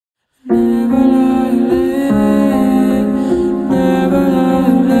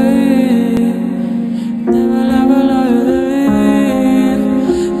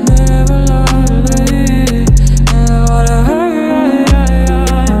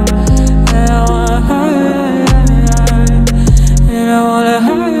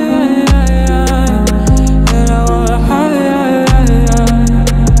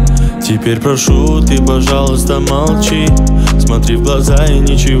Теперь прошу, ты, пожалуйста, молчи. Смотри в глаза и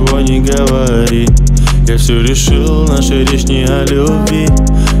ничего не говори. Я все решил, наша речь не о любви.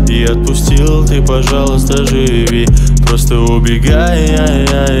 И отпустил, ты, пожалуйста, живи. Просто убегай,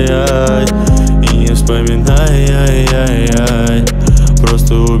 ай-яй-яй, и не вспоминай, ай-яй-яй.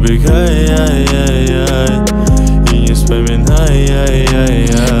 Просто убегай, ай-яй-яй, и не вспоминай,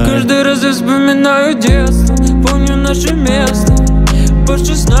 ай-яй-яй. Каждый раз я вспоминаю детство, помню наше место. По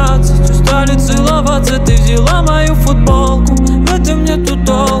 16 устали целоваться, ты взяла мою футболку. В этом нету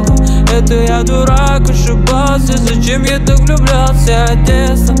толку, это я дурак, ошибался. Зачем я так влюблялся от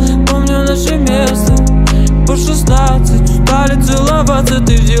детства? Помню наше место. По 16 устали целоваться,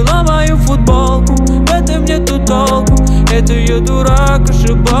 ты взяла мою футболку. В этом нету толку, это я дурак,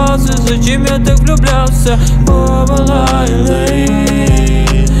 ошибался. Зачем я так влюблялся? Never lie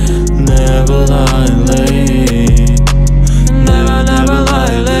late, never lie late. Never, never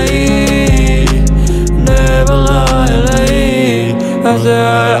lie late, never lie late. I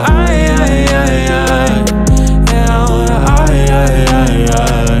said, ay, ay, ay, ay, and I wanna, ay, ay, ay,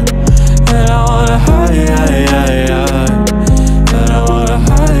 ay, and I wanna, ay, ay, ay, ay, and I wanna,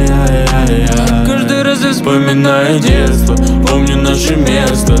 ay, ay, ay, ay. Каждый раз я вспоминаю детство, помню наше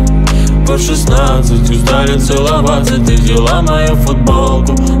место. По 16 устали целоваться, ты взяла мою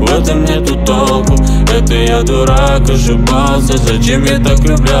футболку. В этом нету толку, это я дурак, ошибался. Зачем я так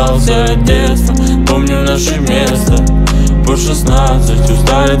влюблялся от детства? Помню наше место. По 16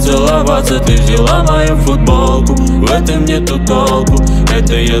 устали целоваться, ты взяла мою футболку. В этом нету толку,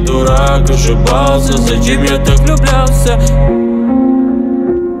 это я дурак, ошибался. Зачем я так влюблялся?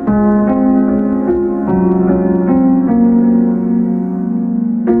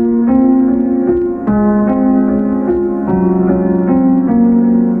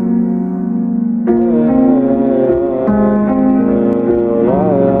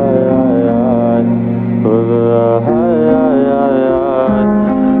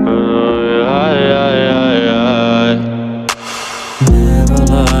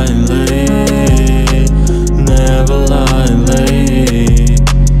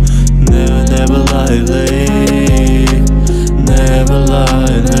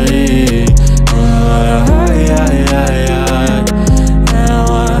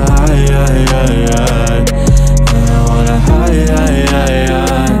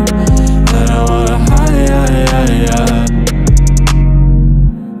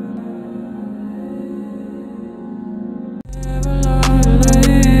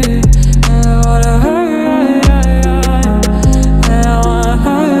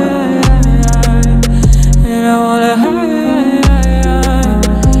 I wanna